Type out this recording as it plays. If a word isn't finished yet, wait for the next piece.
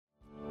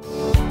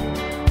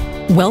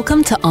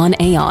Welcome to On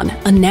Aon,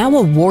 a now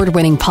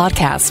award-winning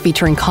podcast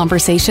featuring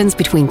conversations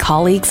between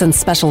colleagues and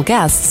special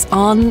guests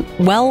on,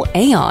 well,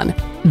 Aon.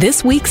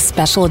 This week's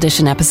special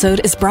edition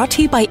episode is brought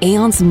to you by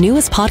Aon's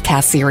newest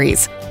podcast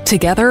series,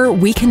 Together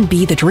We Can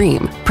Be the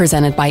Dream,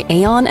 presented by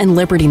Aon and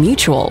Liberty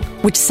Mutual,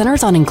 which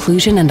centers on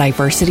inclusion and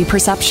diversity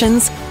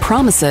perceptions,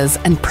 promises,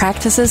 and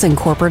practices in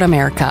corporate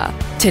America.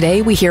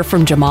 Today, we hear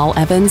from Jamal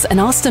Evans and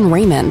Austin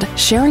Raymond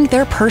sharing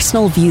their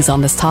personal views on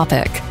this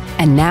topic.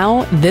 And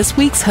now, this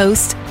week's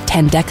host,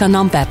 Tendeka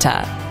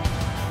Nombeta.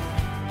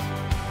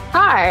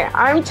 Hi,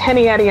 I'm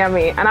Teni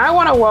Adeyemi, and I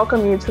want to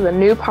welcome you to the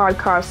new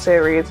podcast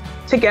series,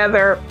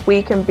 Together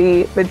We Can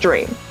Be the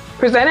Dream,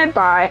 presented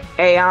by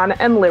Aon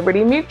and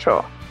Liberty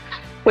Mutual,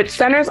 which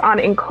centers on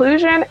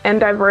inclusion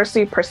and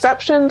diversity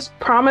perceptions,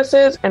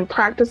 promises, and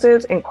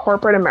practices in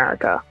corporate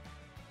America.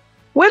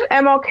 With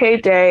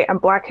MLK Day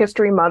and Black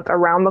History Month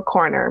around the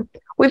corner,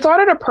 we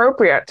thought it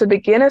appropriate to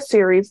begin a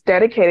series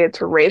dedicated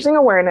to raising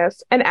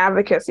awareness and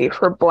advocacy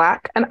for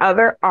Black and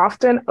other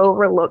often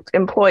overlooked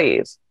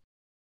employees.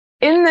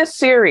 In this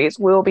series,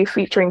 we will be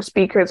featuring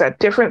speakers at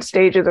different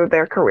stages of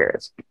their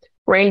careers,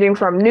 ranging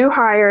from new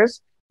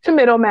hires to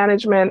middle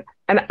management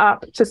and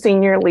up to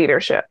senior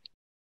leadership.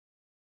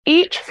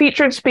 Each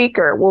featured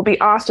speaker will be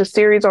asked a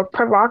series of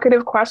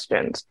provocative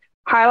questions,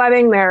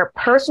 highlighting their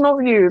personal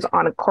views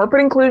on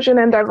corporate inclusion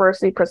and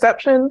diversity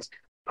perceptions,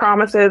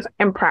 promises,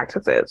 and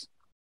practices.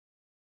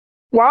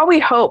 While we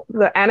hope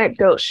the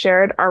anecdotes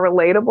shared are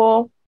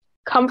relatable,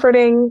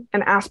 comforting,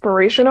 and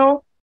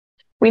aspirational,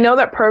 we know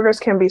that progress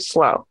can be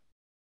slow.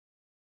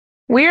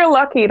 We are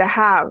lucky to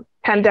have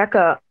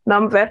Tendeka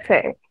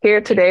Nombeta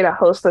here today to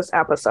host this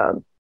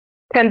episode.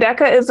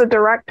 Tendeka is the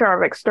Director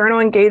of External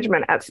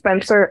Engagement at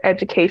Spencer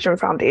Education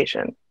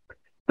Foundation,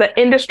 the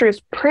industry's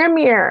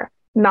premier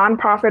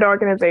nonprofit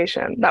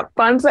organization that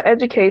funds the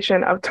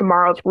education of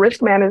tomorrow's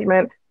risk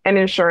management and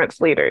insurance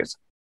leaders.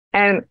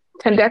 And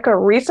Tendeka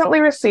recently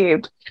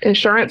received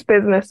Insurance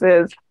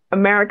Business's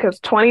America's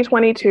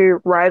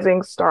 2022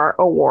 Rising Star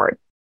Award.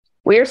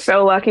 We are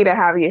so lucky to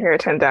have you here,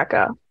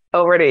 Tendeka.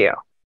 Over to you.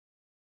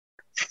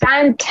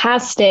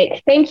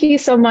 Fantastic. Thank you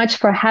so much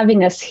for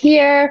having us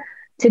here.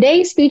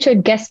 Today's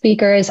featured guest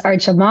speakers are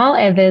Jamal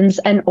Evans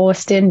and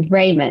Austin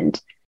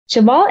Raymond.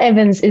 Jamal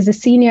Evans is a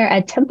senior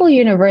at Temple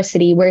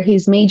University, where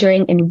he's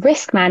majoring in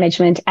risk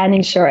management and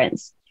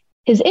insurance.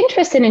 His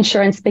interest in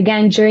insurance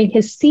began during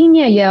his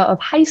senior year of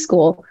high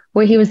school,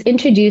 where he was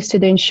introduced to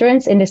the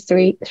insurance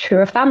industry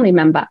through a family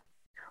member.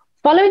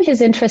 Following his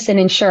interest in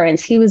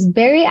insurance, he was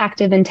very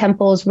active in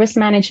Temple's risk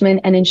management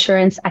and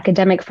insurance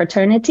academic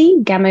fraternity,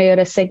 Gamma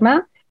Iota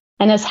Sigma,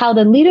 and has held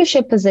a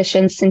leadership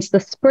position since the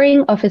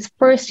spring of his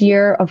first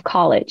year of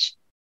college.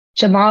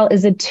 Jamal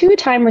is a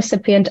two-time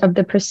recipient of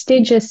the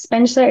prestigious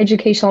Spencer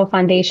Educational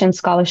Foundation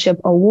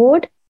Scholarship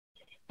Award.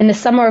 In the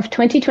summer of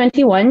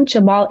 2021,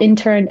 Jamal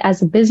interned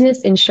as a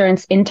business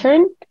insurance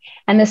intern.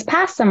 And this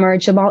past summer,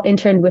 Jamal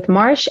interned with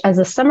Marsh as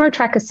a summer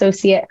track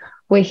associate,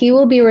 where he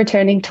will be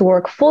returning to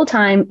work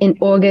full-time in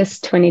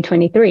August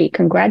 2023.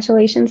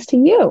 Congratulations to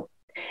you.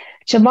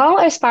 Jamal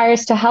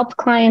aspires to help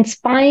clients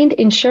find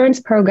insurance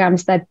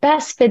programs that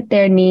best fit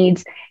their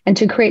needs and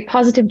to create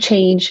positive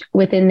change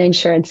within the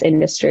insurance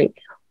industry.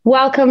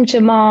 Welcome,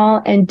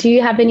 Jamal. And do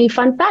you have any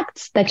fun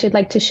facts that you'd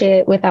like to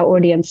share with our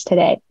audience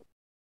today?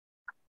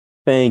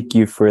 Thank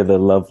you for the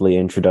lovely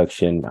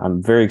introduction.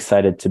 I'm very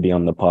excited to be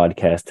on the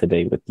podcast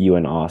today with you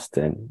and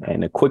Austin.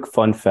 And a quick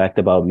fun fact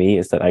about me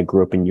is that I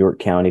grew up in York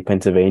County,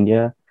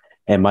 Pennsylvania.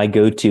 And my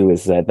go-to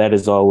is that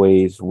is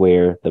always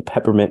where the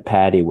peppermint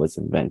patty was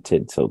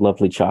invented. So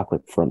lovely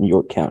chocolate from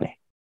York County.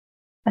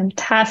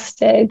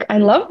 Fantastic. I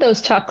love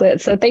those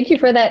chocolates. So thank you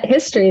for that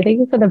history. Thank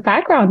you for the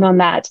background on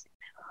that.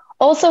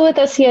 Also with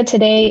us here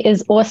today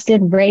is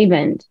Austin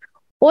Raymond.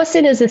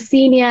 Austin is a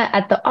senior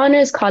at the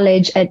Honors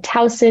College at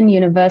Towson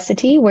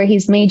University, where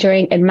he's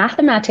majoring in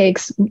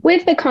mathematics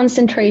with a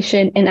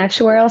concentration in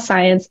actuarial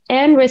science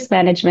and risk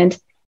management,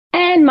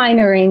 and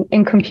minoring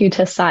in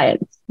computer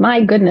science.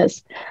 My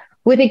goodness.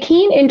 With a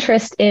keen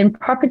interest in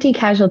property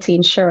casualty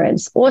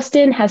insurance,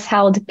 Austin has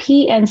held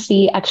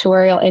PNC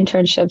actuarial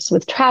internships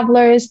with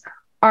Travelers,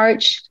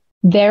 Arch,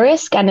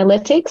 Verisk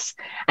Analytics,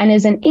 and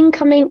is an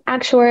incoming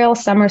actuarial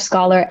summer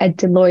scholar at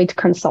Deloitte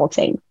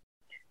Consulting.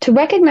 To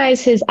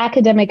recognize his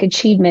academic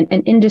achievement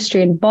and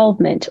industry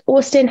involvement,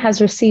 Austin has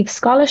received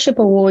scholarship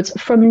awards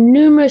from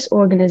numerous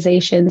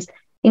organizations,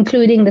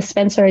 including the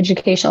Spencer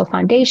Educational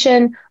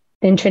Foundation,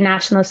 the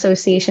International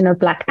Association of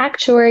Black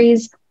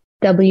Actuaries,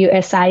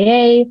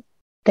 WSIA,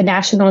 the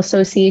National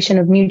Association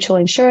of Mutual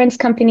Insurance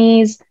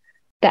Companies,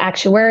 the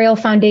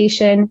Actuarial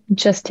Foundation,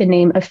 just to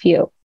name a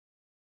few.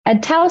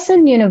 At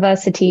Towson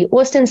University,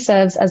 Austin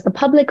serves as the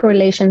public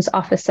relations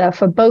officer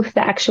for both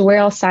the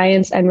Actuarial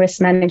Science and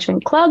Risk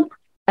Management Club,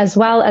 as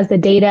well as the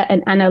Data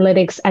and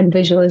Analytics and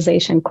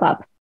Visualization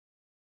Club.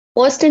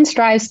 Austin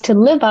strives to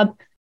live up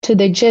to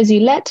the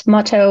Jesuit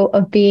motto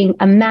of being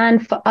a man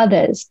for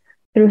others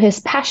through his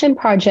passion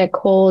project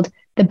called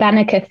the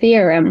Banneker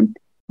Theorem,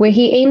 where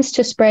he aims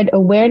to spread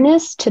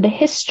awareness to the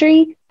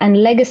history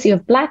and legacy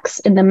of Blacks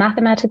in the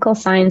mathematical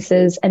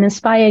sciences and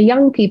inspire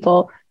young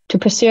people to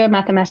pursue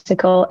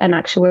mathematical and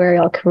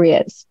actuarial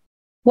careers.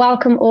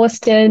 Welcome,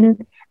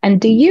 Austin.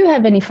 And do you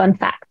have any fun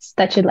facts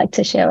that you'd like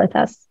to share with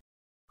us?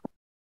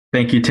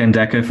 Thank you,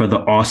 Thandeka, for the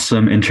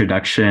awesome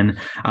introduction.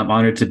 I'm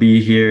honored to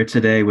be here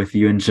today with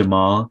you and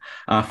Jamal.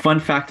 Fun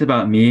fact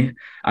about me,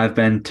 I've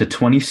been to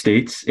 20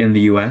 states in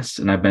the US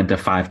and I've been to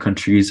 5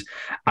 countries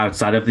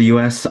outside of the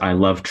US. I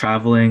love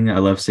traveling. I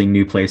love seeing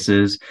new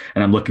places,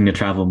 and I'm looking to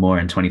travel more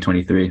in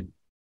 2023.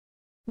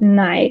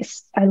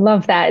 Nice. I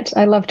love that.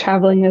 I love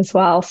traveling as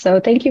well.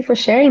 So thank you for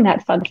sharing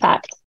that fun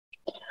fact.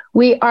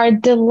 We are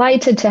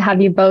delighted to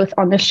have you both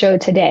on the show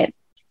today.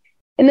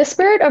 In the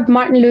spirit of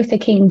Martin Luther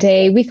King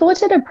Day, we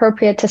thought it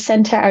appropriate to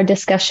center our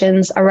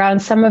discussions around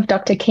some of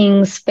Dr.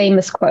 King's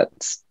famous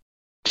quotes.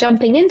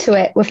 Jumping into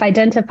it, we've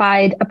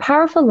identified a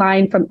powerful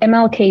line from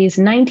MLK's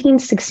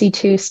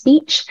 1962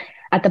 speech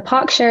at the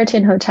Park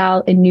Sheraton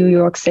Hotel in New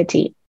York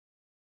City.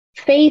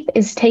 Faith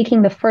is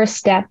taking the first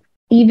step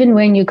even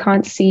when you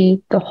can't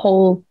see the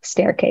whole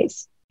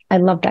staircase. I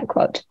love that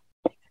quote.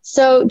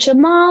 So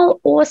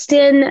Jamal,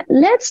 Austin,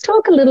 let's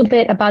talk a little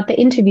bit about the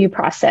interview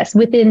process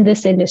within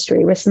this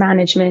industry, risk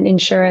management,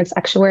 insurance,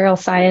 actuarial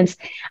science,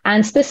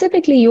 and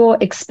specifically your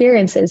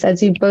experiences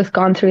as you've both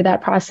gone through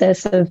that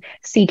process of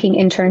seeking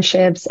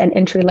internships and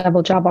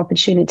entry-level job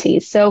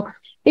opportunities. So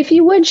if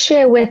you would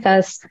share with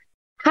us,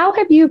 how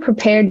have you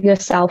prepared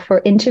yourself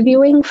for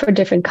interviewing for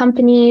different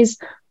companies?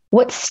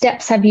 What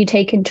steps have you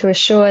taken to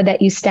assure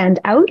that you stand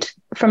out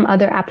from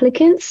other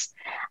applicants?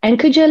 And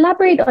could you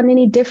elaborate on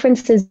any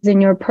differences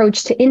in your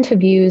approach to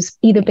interviews,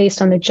 either based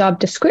on the job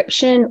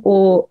description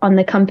or on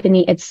the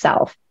company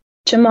itself?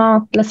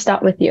 Jamal, let's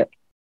start with you.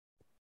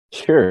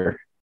 Sure.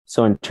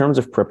 So in terms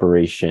of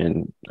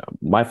preparation,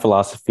 my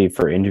philosophy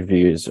for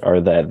interviews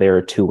are that they're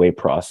a two-way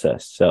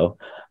process. So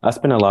I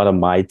spend a lot of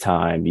my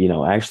time,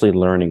 actually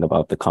learning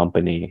about the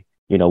company,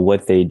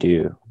 what they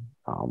do,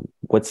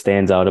 what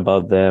stands out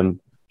about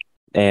them.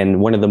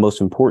 And one of the most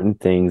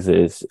important things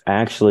is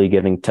actually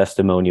getting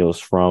testimonials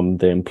from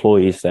the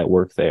employees that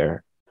work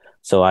there.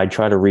 So I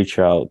try to reach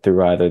out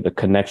through either the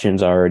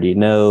connections I already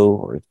know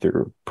or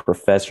through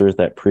professors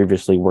that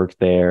previously worked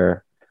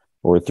there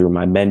or through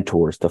my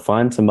mentors to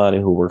find somebody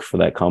who works for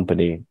that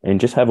company and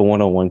just have a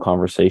one-on-one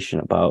conversation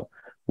about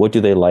what do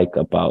they like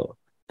about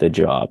the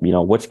job,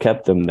 what's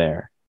kept them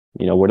there,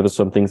 what are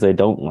some things they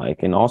don't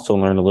like, and also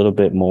learn a little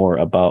bit more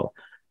about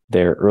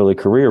their early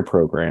career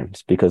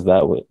programs, because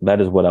that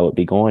is what I would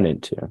be going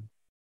into.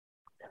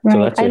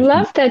 Right. So I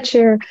love that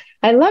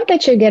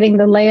you're getting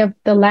the lay of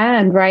the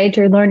land, right?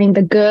 You're learning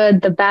the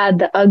good, the bad,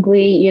 the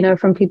ugly,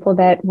 from people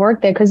that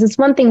work there. Because it's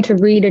one thing to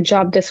read a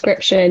job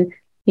description,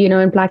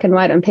 in black and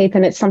white on paper,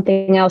 and it's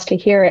something else to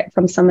hear it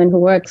from someone who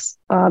works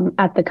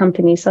at the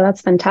company. So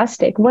that's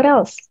fantastic. What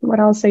else? What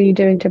else are you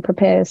doing to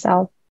prepare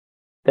yourself?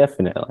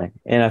 Definitely.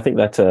 And I think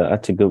that's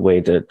a good way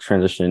to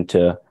transition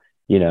to,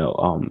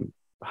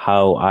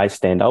 how I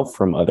stand out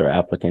from other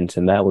applicants,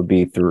 and that would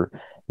be through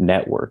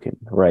networking,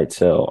 right?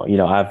 So,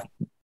 I've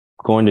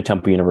going to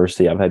Temple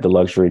University, I've had the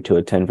luxury to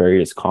attend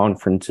various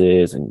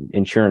conferences and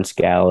insurance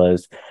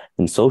galas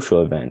and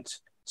social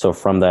events. So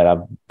from that,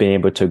 I've been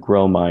able to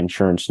grow my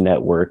insurance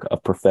network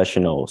of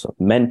professionals, of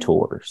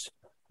mentors,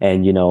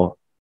 and,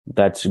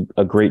 that's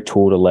a great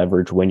tool to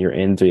leverage when you're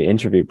in the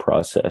interview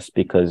process,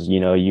 because,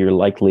 you're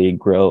likely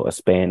grow a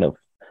span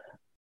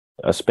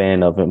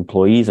of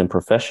employees and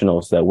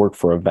professionals that work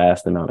for a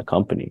vast amount of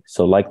companies.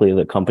 So likely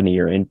the company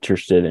you're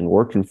interested in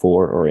working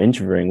for or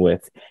interviewing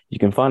with, you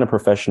can find a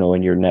professional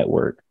in your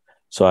network.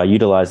 So I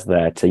utilize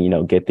that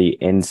to, get the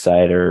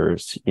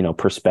insiders,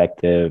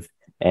 perspective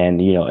and,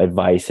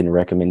 advice and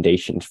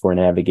recommendations for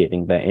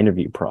navigating that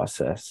interview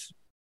process.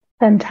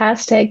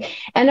 Fantastic.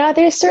 And are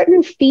there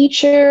certain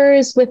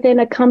features within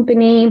a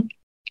company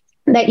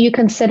that you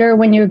consider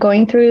when you're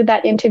going through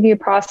that interview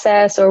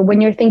process, or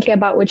when you're thinking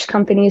about which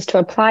companies to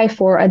apply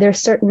for? Are there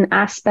certain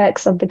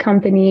aspects of the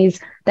companies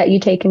that you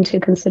take into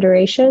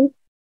consideration?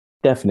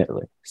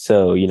 Definitely.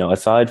 So,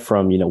 aside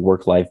from,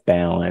 work-life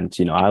balance,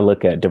 I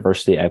look at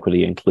diversity,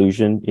 equity,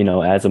 inclusion,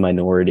 as a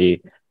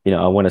minority,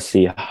 I want to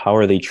see how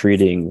are they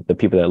treating the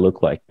people that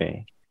look like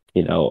me?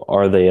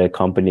 Are they a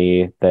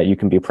company that you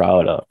can be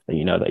proud of,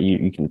 that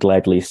you can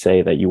gladly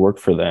say that you work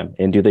for them?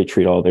 And do they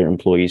treat all their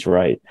employees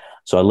right?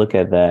 So I look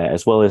at that,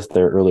 as well as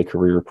their early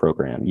career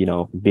program,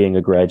 being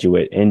a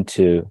graduate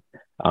into,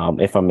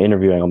 if I'm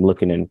interviewing, I'm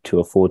looking into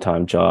a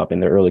full-time job in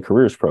their early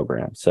careers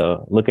program.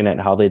 So looking at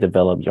how they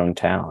develop young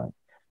talent,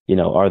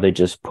 are they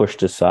just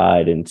pushed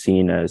aside and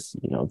seen as,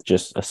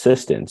 just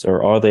assistants,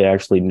 or are they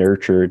actually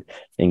nurtured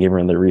and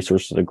given the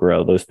resources to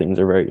grow? Those things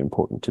are very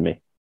important to me.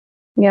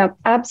 Yeah,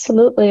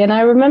 absolutely. And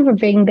I remember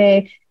being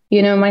there,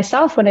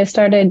 myself when I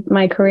started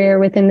my career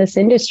within this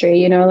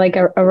industry,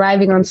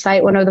 arriving on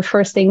site, one of the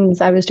first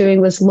things I was doing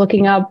was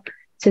looking up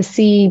to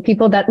see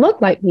people that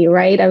looked like me,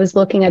 right? I was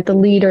looking at the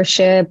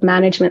leadership,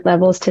 management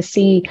levels to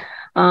see,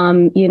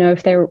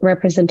 if their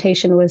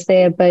representation was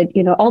there. But,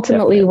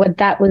 ultimately Definitely. What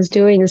that was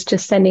doing is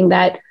just sending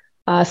that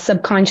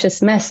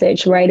subconscious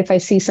message, right? If I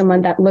see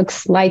someone that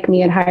looks like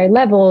me at higher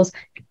levels,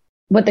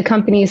 what the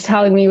company is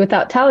telling me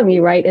without telling me,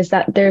 right, is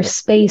that there's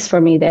space for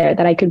me there,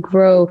 that I could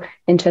grow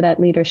into that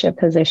leadership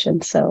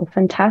position. So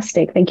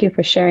fantastic. Thank you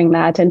for sharing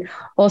that. And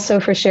also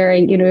for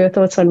sharing, your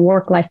thoughts on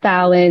work-life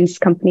balance,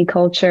 company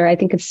culture. I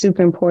think it's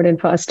super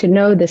important for us to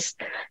know this,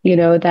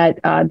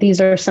 that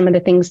these are some of the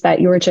things that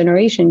your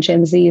generation,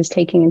 Gen Z, is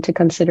taking into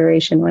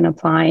consideration when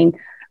applying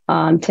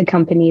to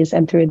companies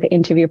and through the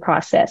interview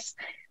process.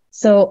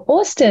 So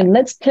Austin,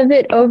 let's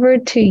pivot over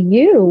to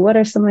you. What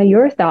are some of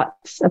your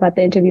thoughts about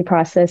the interview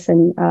process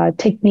and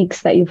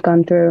techniques that you've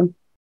gone through?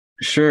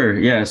 Sure.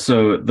 Yeah.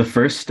 So the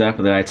first step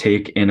that I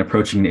take in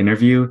approaching an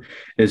interview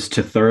is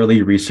to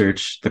thoroughly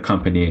research the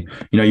company.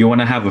 You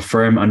want to have a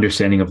firm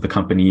understanding of the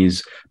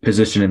company's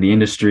position in the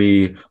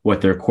industry,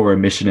 what their core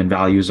mission and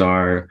values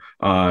are,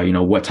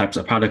 what types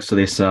of products do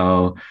they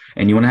sell,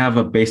 and you want to have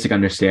a basic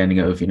understanding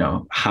of,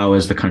 how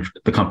is the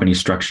company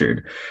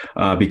structured,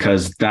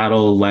 because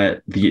that'll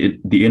let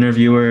the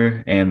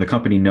interviewer and the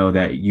company know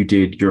that you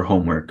did your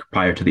homework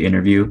prior to the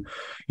interview.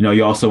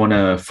 You also want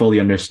to fully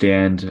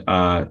understand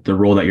the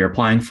role that you're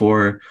applying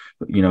for,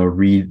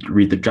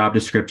 read the job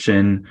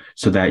description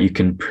so that you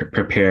can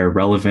prepare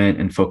relevant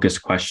and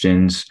focused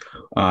questions,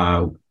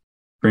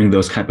 bring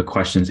those type of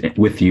questions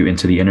with you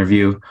into the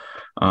interview.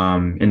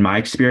 In my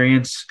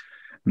experience,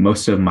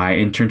 most of my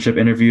internship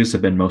interviews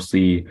have been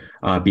mostly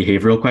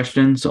behavioral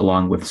questions,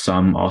 along with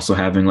some also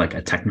having like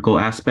a technical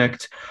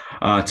aspect.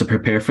 To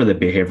prepare for the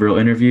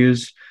behavioral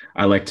interviews,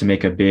 I like to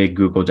make a big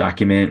Google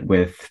document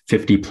with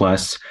 50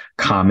 plus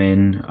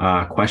common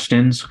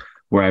questions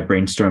where I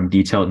brainstorm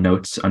detailed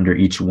notes under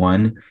each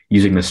one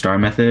using the STAR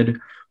method,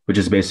 which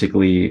is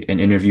basically an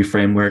interview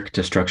framework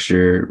to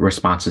structure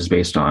responses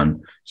based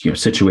on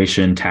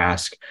situation,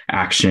 task,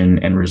 action,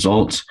 and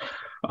results.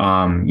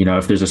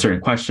 If there's a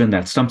certain question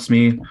that stumps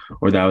me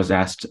or that was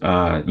asked,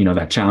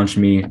 that challenged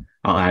me,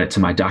 I'll add it to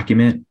my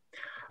document.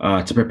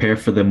 To prepare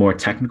for the more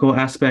technical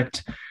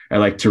aspect, I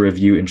like to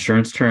review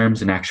insurance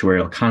terms and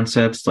actuarial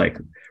concepts like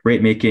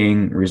rate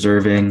making,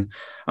 reserving,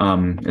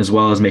 as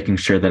well as making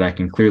sure that I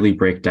can clearly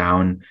break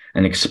down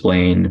and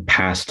explain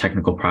past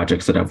technical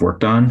projects that I've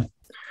worked on.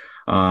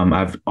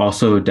 I've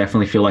also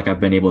definitely feel like I've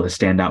been able to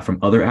stand out from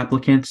other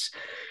applicants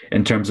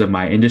in terms of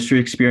my industry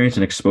experience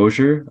and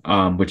exposure,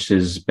 which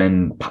has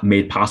been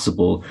made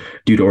possible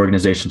due to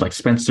organizations like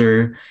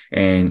Spencer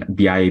and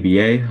the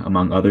IABA,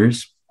 among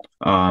others.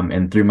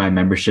 And through my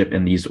membership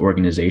in these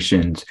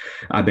organizations,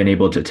 I've been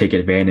able to take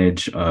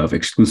advantage of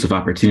exclusive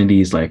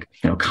opportunities like,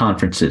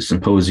 conferences,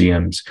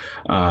 symposiums,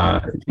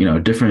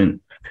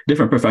 different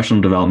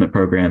professional development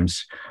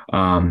programs,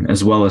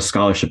 as well as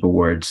scholarship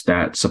awards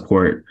that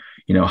support,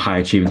 high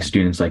achieving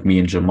students like me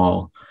and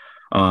Jamal.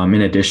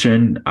 In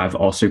addition, I've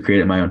also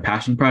created my own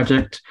passion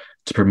project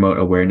to promote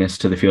awareness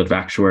to the field of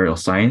actuarial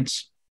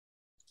science.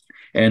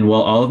 And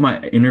while all of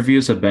my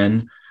interviews have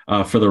been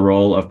for the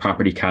role of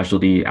property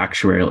casualty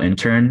actuarial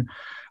intern,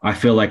 I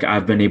feel like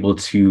I've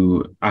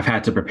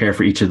had to prepare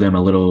for each of them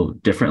a little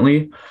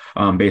differently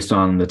based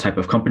on the type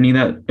of company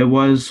that it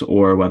was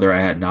or whether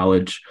I had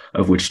knowledge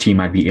of which team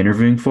I'd be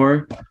interviewing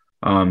for.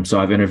 So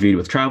I've interviewed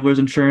with Travelers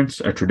Insurance,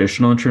 a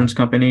traditional insurance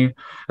company,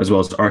 as well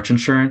as Arch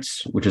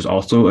Insurance, which is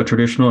also a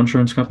traditional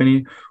insurance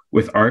company.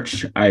 With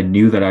Arch, I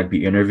knew that I'd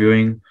be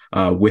interviewing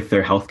with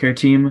their healthcare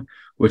team,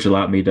 which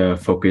allowed me to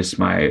focus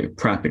my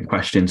prep and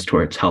questions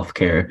towards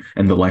healthcare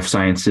and the life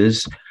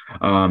sciences.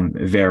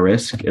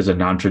 Verisk is a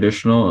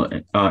non-traditional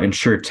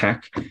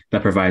insurtech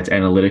that provides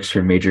analytics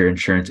for major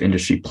insurance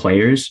industry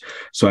players.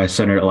 So I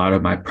centered a lot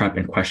of my prep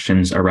and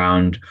questions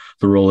around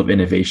the role of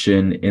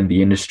innovation in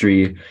the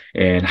industry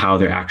and how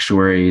their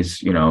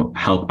actuaries,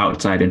 help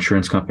outside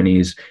insurance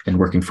companies in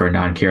working for a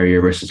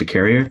non-carrier versus a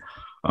carrier.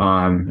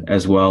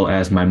 As well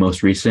as my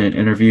most recent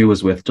interview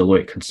was with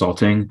Deloitte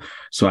Consulting.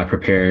 So I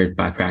prepared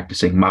by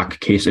practicing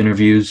mock case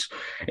interviews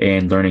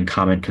and learning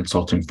common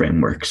consulting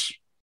frameworks.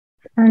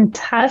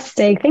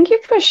 Fantastic. Thank you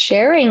for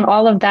sharing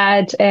all of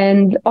that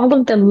and all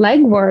of the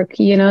legwork,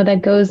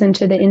 that goes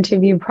into the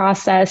interview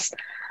process.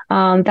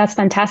 That's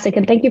fantastic.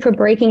 And thank you for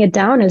breaking it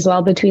down as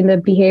well between the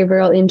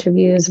behavioral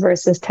interviews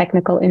versus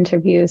technical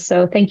interviews.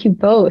 So thank you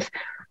both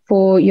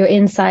for your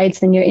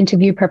insights and your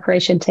interview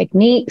preparation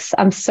techniques.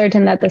 I'm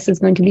certain that this is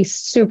going to be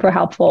super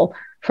helpful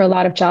for a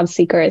lot of job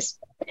seekers.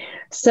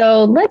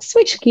 So let's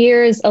switch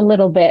gears a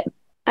little bit.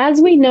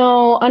 As we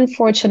know,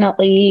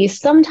 unfortunately,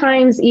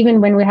 sometimes even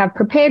when we have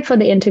prepared for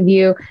the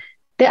interview,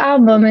 there are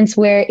moments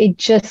where it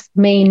just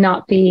may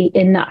not be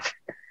enough.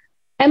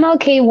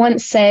 MLK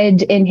once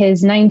said in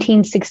his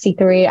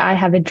 1963 I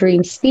Have a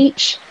Dream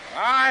speech,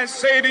 I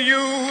say to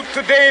you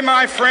today,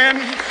 my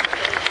friends,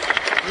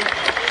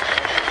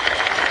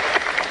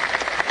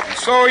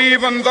 so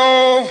even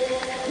though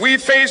we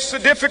face the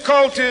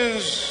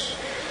difficulties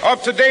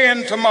of today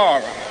and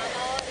tomorrow,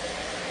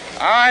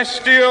 I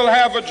still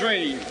have a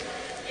dream.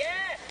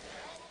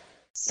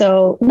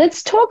 So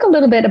let's talk a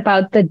little bit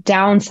about the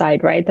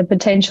downside, right? The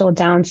potential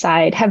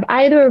downside. Have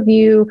either of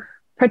you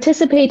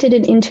participated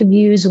in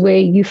interviews where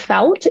you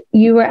felt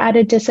you were at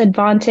a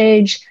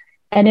disadvantage?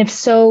 And if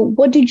so,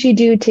 what did you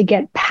do to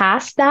get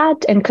past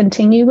that and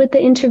continue with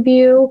the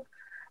interview?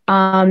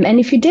 And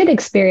if you did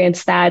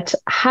experience that,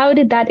 how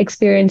did that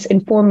experience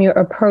inform your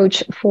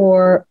approach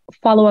for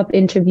follow-up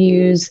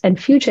interviews and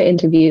future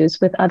interviews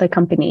with other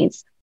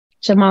companies?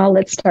 Jamal,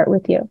 let's start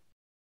with you.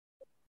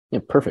 Yeah,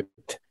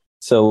 perfect.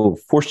 So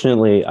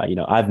fortunately,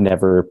 I've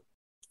never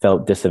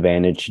felt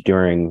disadvantaged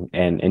during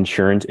an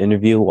insurance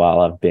interview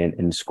while I've been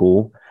in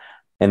school.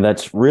 And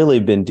that's really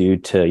been due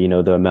to,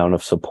 the amount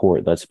of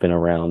support that's been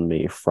around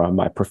me from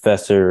my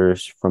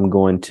professors, from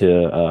going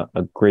to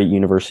a great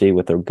university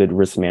with a good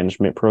risk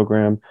management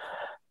program,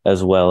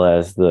 as well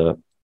as the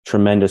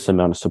tremendous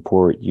amount of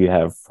support you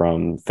have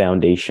from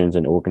foundations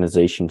and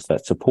organizations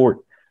that support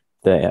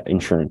the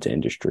insurance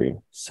industry.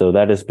 So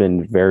that has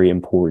been very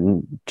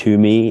important to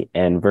me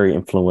and very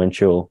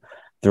influential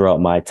throughout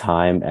my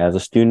time as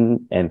a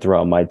student and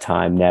throughout my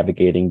time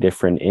navigating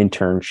different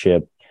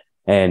internship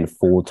and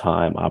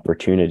full-time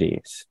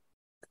opportunities.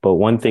 But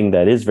one thing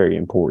that is very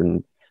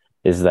important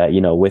is that,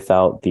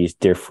 without these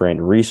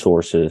different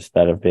resources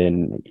that have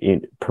been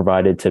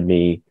provided to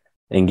me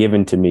and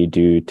given to me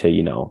due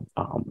to,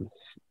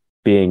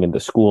 being in the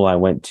school I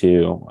went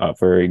to, a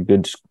very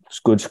good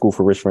school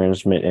for risk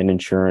management and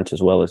insurance,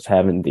 as well as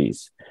having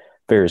these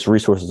various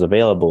resources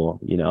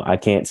available, I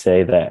can't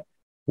say that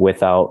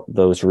without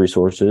those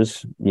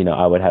resources,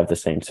 I would have the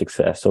same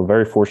success. So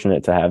very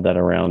fortunate to have that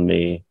around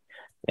me.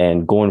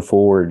 And going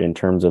forward in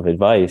terms of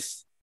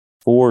advice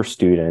for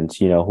students,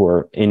 who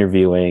are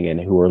interviewing and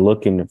who are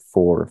looking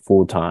for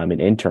full-time and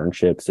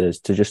internships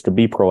is to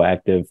be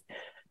proactive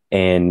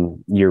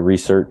in your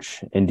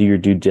research and do your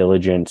due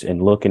diligence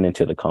in looking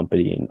into the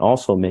company and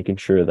also making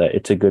sure that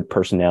it's a good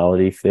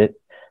personality fit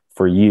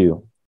for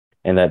you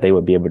and that they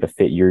would be able to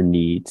fit your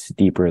needs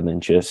deeper than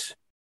just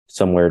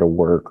somewhere to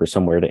work or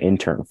somewhere to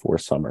intern for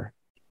summer.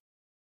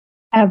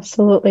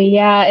 Absolutely.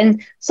 Yeah.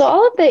 And so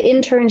all of the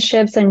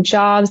internships and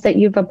jobs that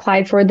you've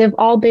applied for, they've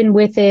all been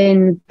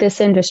within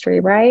this industry,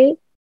 right?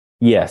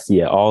 Yes.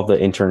 Yeah. All the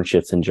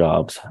internships and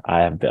jobs I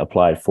have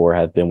applied for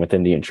have been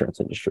within the insurance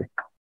industry.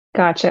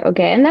 Gotcha.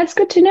 Okay. And that's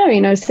good to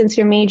know, since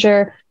your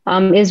major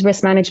is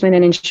risk management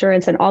and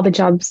insurance and all the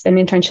jobs and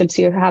internships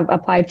you have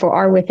applied for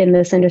are within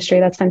this industry.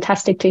 That's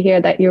fantastic to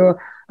hear that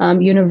your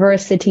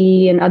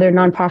university and other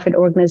nonprofit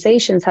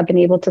organizations have been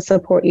able to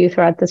support you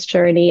throughout this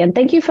journey. And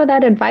thank you for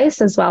that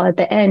advice as well at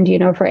the end,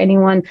 for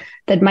anyone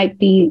that might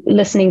be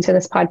listening to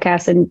this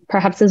podcast and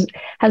perhaps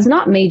has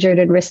not majored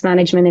in risk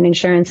management and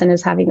insurance and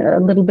is having a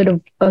little bit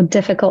of a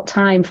difficult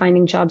time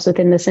finding jobs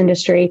within this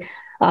industry.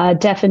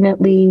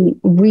 Definitely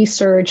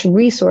research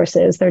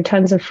resources. There are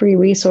tons of free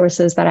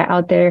resources that are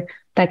out there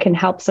that can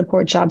help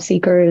support job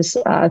seekers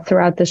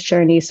throughout this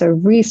journey. So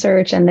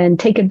research and then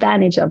take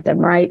advantage of them,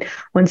 right?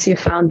 Once you've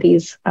found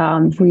these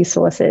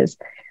resources.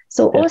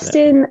 So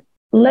Austin,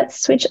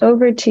 let's switch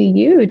over to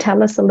you.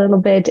 Tell us a little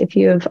bit if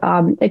you've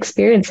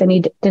experienced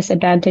any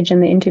disadvantage in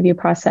the interview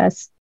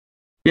process.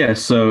 Yeah,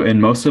 so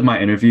in most of my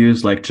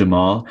interviews, like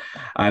Jamal,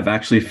 I've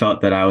actually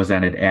felt that I was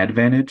at an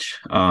advantage.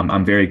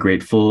 I'm very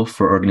grateful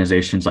for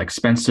organizations like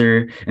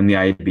Spencer and the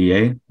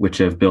IBA, which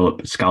have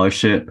built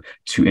scholarship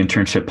to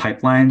internship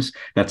pipelines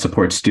that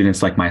support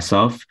students like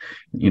myself,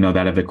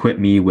 that have equipped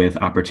me with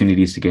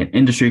opportunities to get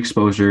industry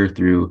exposure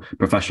through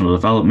professional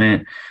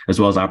development,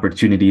 as well as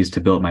opportunities to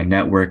build my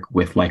network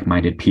with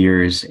like-minded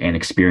peers and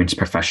experienced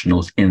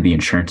professionals in the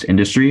insurance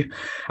industry.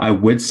 I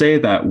would say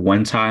that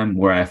one time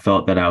where I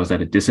felt that I was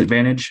at a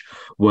disadvantage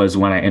was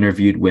when I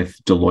interviewed with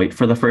Deloitte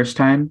for the first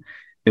time.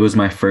 It was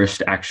my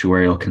first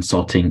actuarial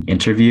consulting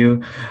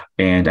interview,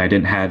 and I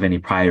didn't have any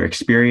prior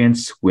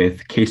experience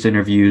with case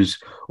interviews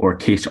or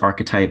case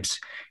archetypes,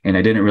 and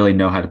I didn't really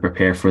know how to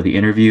prepare for the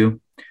interview.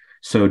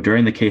 So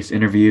during the case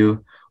interview,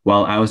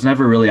 while I was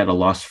never really at a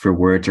loss for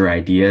words or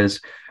ideas,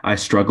 I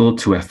struggled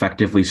to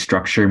effectively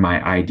structure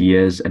my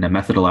ideas in a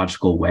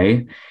methodological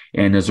way.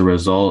 And as a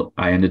result,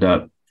 I ended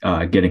up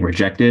getting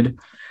rejected.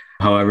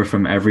 However,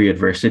 from every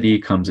adversity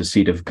comes a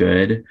seed of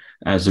good.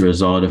 As a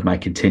result of my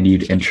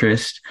continued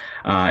interest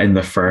in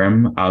the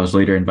firm, I was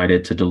later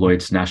invited to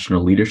Deloitte's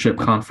National Leadership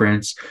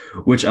Conference,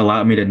 which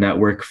allowed me to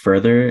network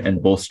further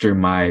and bolster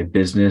my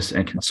business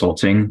and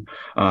consulting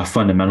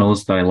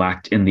fundamentals that I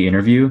lacked in the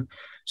interview.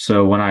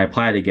 So when I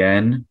applied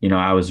again,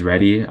 I was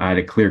ready. I had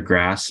a clear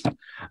grasp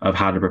of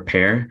how to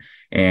prepare.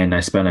 And I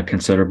spent a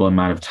considerable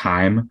amount of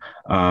time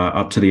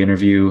up to the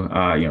interview,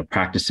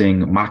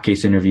 practicing mock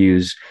case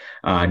interviews,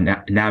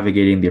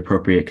 navigating the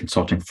appropriate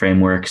consulting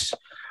frameworks.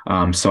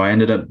 So I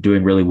ended up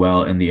doing really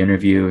well in the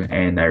interview,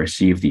 and I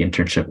received the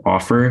internship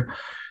offer.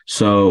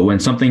 So when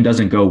something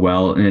doesn't go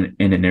well in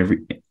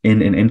an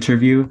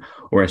interview,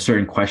 or a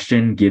certain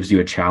question gives you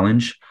a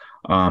challenge,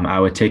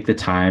 I would take the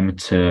time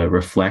to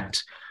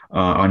reflect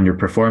on your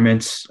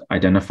performance,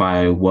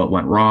 identify what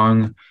went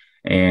wrong,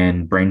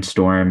 and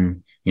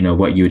brainstorm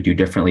what you would do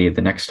differently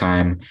the next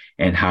time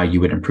and how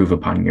you would improve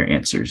upon your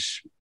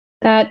answers.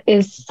 That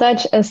is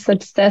such a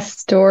success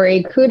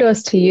story.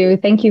 Kudos to you.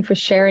 Thank you for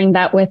sharing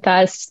that with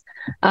us.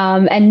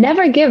 And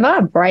never give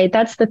up, right?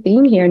 That's the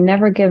theme here.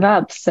 Never give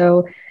up.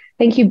 So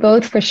Thank you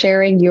both for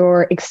sharing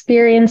your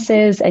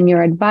experiences and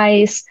your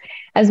advice.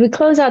 As we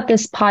close out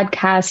this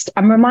podcast,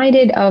 I'm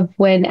reminded of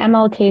when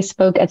MLK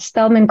spoke at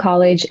Spelman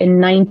College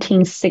in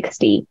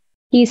 1960.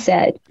 He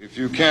said, "If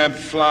you can't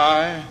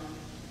fly,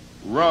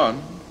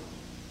 run.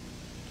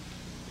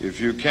 If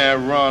you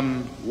can't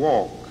run,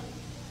 walk.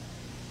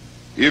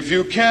 If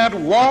you can't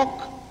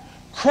walk,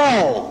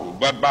 crawl,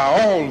 but by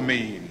all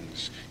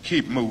means,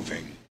 keep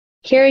moving."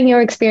 Hearing your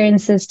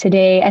experiences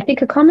today, I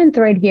think a common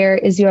thread here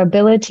is your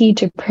ability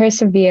to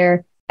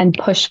persevere and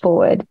push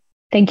forward.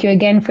 Thank you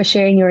again for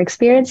sharing your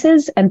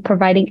experiences and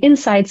providing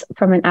insights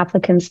from an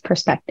applicant's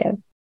perspective.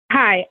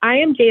 Hi, I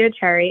am Jada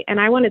Cherry,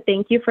 and I want to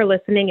thank you for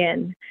listening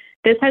in.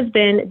 This has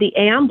been the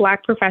Aon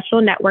Black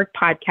Professional Network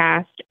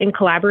podcast in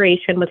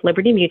collaboration with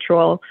Liberty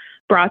Mutual,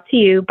 brought to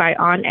you by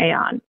On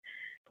Aon.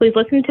 Please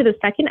listen to the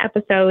second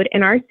episode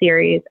in our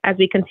series as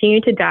we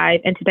continue to dive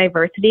into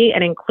diversity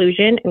and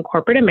inclusion in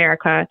corporate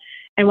America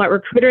and what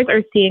recruiters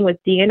are seeing with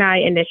D&I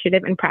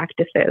initiative and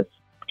practices.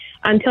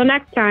 Until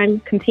next time,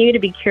 continue to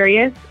be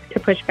curious, to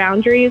push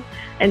boundaries,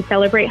 and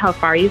celebrate how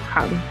far you've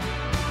come.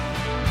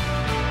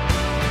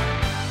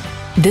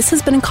 This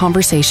has been a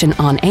conversation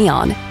on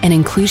Aon and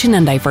inclusion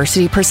and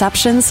diversity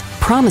perceptions,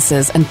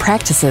 promises, and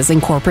practices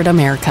in corporate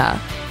America.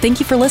 Thank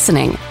you for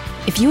listening.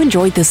 If you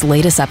enjoyed this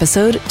latest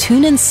episode,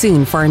 tune in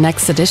soon for our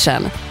next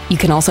edition. You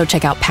can also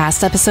check out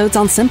past episodes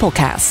on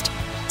Simplecast.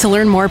 To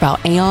learn more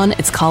about Aon,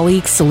 its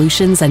colleagues,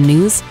 solutions, and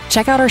news,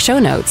 check out our show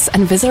notes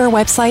and visit our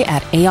website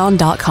at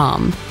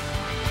aon.com.